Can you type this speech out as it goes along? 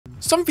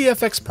Some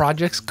VFX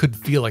projects could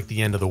feel like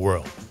the end of the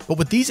world, but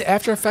with these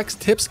After Effects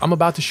tips I'm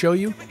about to show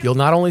you, you'll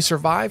not only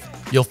survive,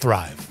 you'll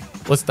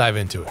thrive. Let's dive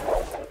into it.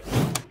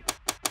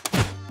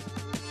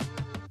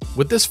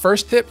 With this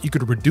first tip, you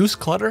could reduce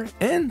clutter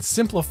and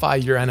simplify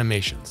your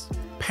animations.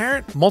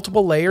 Parent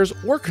multiple layers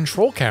or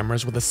control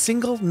cameras with a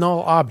single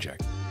null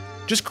object.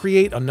 Just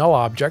create a null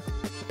object,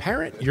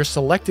 parent your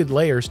selected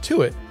layers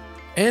to it,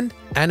 and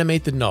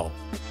animate the null.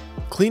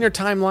 Cleaner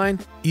timeline,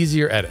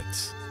 easier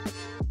edits.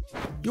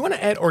 You want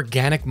to add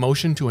organic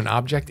motion to an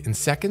object in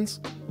seconds?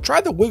 Try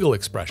the wiggle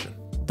expression.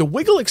 The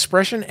wiggle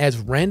expression adds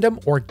random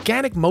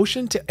organic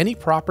motion to any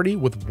property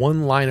with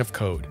one line of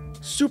code.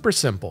 Super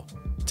simple.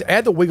 To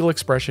add the wiggle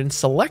expression,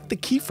 select the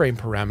keyframe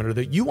parameter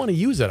that you want to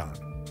use it on,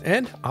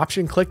 and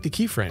option-click the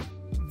keyframe.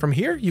 From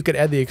here, you could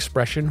add the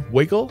expression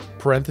wiggle,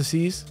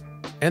 parentheses,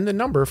 and the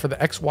number for the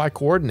XY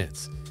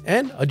coordinates,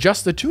 and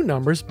adjust the two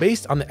numbers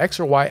based on the X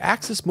or Y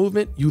axis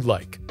movement you'd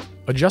like.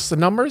 Adjust the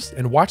numbers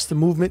and watch the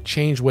movement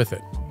change with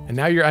it. And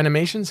now your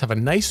animations have a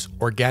nice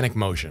organic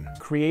motion.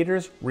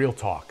 Creators, real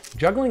talk.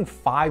 Juggling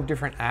 5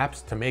 different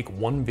apps to make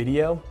one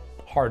video?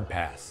 Hard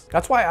pass.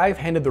 That's why I've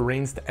handed the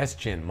reins to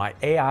SJin, my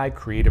AI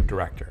creative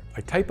director.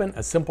 I type in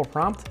a simple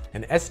prompt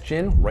and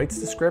SJin writes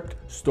the script,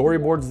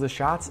 storyboards the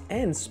shots,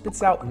 and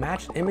spits out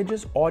matched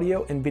images,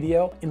 audio, and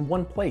video in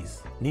one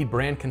place. Need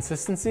brand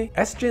consistency?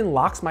 SJin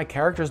locks my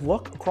character's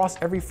look across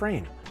every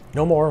frame.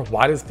 No more,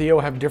 why does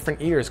Theo have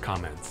different ears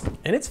comments.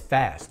 And it's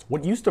fast.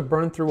 What used to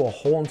burn through a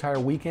whole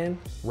entire weekend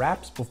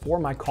wraps before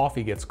my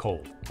coffee gets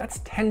cold. That's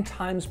 10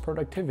 times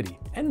productivity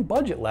and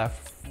budget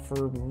left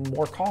for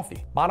more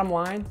coffee. Bottom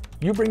line,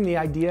 you bring the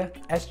idea,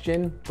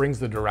 SJin brings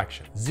the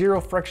direction. Zero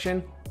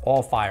friction,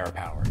 all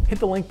firepower. Hit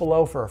the link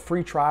below for a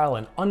free trial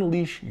and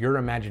unleash your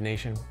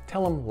imagination.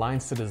 Tell them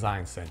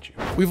LinesToDesign sent you.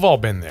 We've all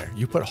been there.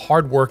 You put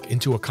hard work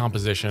into a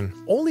composition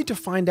only to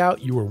find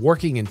out you were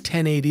working in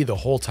 1080 the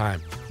whole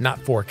time, not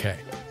 4K.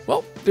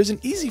 Well, there's an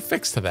easy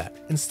fix to that.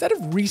 Instead of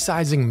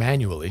resizing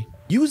manually,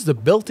 use the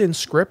built-in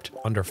script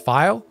under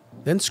File,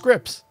 then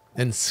Scripts,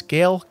 then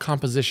Scale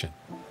Composition.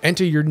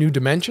 Enter your new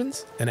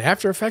dimensions, and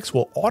After Effects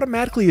will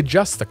automatically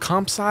adjust the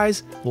comp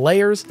size,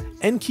 layers,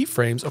 and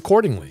keyframes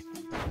accordingly.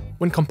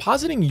 When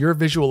compositing your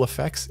visual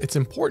effects, it's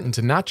important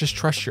to not just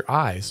trust your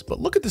eyes, but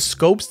look at the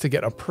scopes to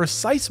get a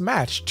precise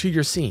match to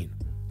your scene.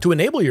 To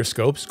enable your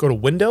scopes, go to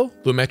Window,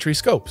 Lumetri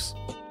Scopes.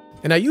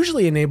 And I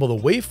usually enable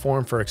the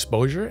waveform for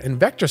exposure and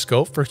vector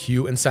scope for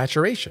hue and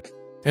saturation.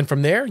 And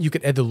from there, you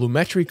can add the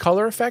Lumetri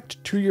color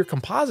effect to your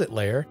composite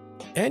layer,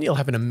 and you'll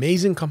have an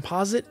amazing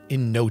composite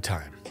in no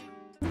time.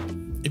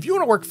 If you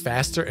want to work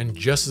faster and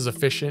just as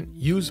efficient,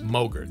 use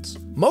MoGRTs.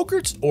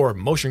 MoGRTs, or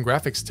motion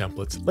graphics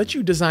templates, let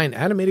you design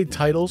animated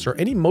titles or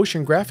any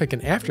motion graphic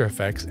in After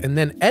Effects and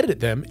then edit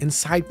them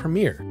inside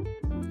Premiere.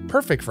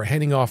 Perfect for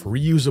handing off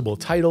reusable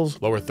titles,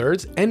 lower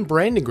thirds, and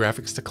branding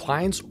graphics to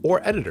clients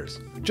or editors.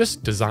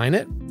 Just design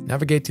it,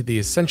 navigate to the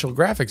Essential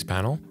Graphics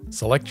panel,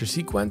 select your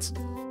sequence,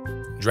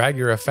 drag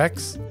your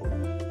effects,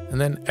 and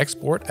then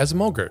export as a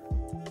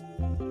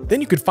MoGRT.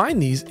 Then you could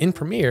find these in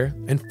Premiere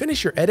and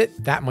finish your edit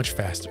that much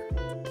faster.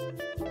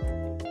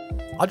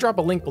 I'll drop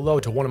a link below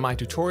to one of my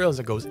tutorials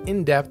that goes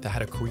in depth to how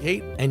to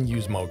create and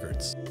use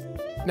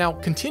MoGRTs. Now,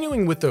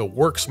 continuing with the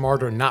work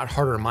smarter, not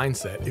harder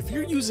mindset, if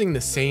you're using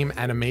the same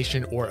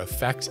animation or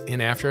effect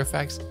in After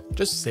Effects,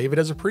 just save it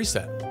as a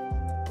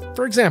preset.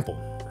 For example,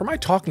 for my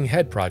talking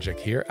head project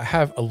here, I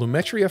have a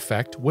Lumetri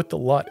effect with the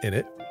LUT in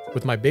it,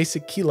 with my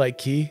basic key light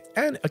key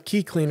and a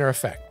key cleaner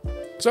effect.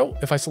 So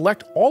if I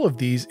select all of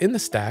these in the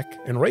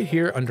stack, and right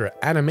here under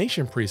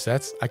animation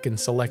presets, I can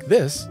select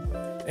this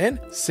and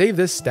save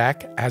this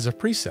stack as a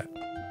preset.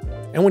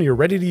 And when you're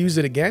ready to use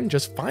it again,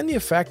 just find the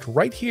effect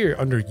right here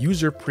under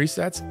User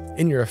Presets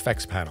in your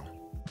effects panel.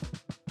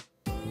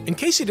 In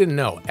case you didn't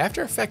know,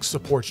 After Effects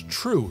supports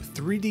true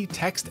 3D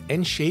text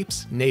and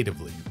shapes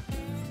natively.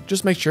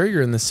 Just make sure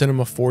you're in the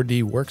Cinema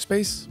 4D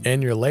workspace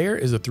and your layer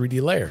is a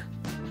 3D layer.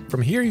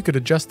 From here, you could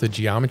adjust the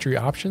geometry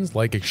options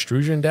like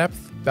extrusion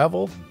depth,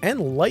 bevel,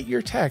 and light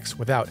your text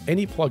without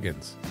any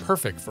plugins.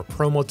 Perfect for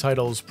promo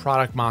titles,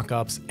 product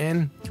mockups,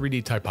 and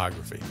 3D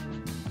typography.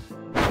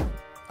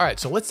 All right,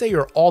 so let's say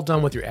you're all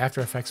done with your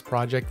After Effects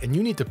project and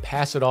you need to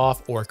pass it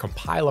off or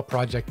compile a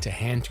project to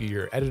hand to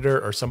your editor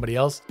or somebody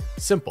else.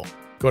 Simple.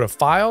 Go to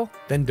File,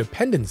 then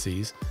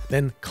Dependencies,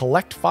 then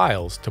Collect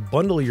Files to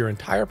bundle your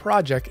entire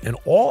project and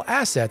all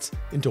assets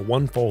into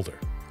one folder.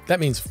 That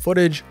means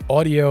footage,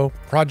 audio,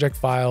 project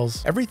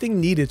files,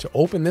 everything needed to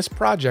open this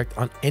project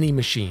on any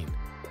machine.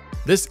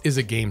 This is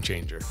a game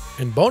changer.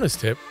 And bonus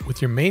tip,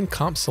 with your main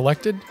comp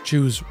selected,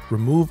 choose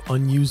Remove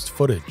Unused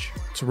Footage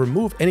to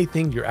remove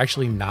anything you're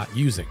actually not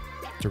using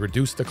to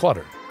reduce the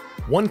clutter.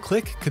 One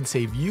click can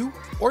save you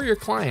or your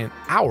client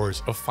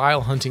hours of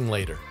file hunting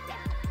later.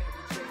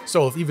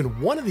 So if even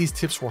one of these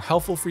tips were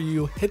helpful for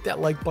you, hit that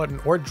like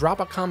button or drop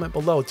a comment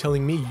below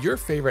telling me your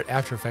favorite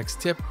After Effects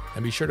tip,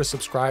 and be sure to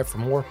subscribe for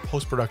more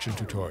post-production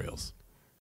tutorials.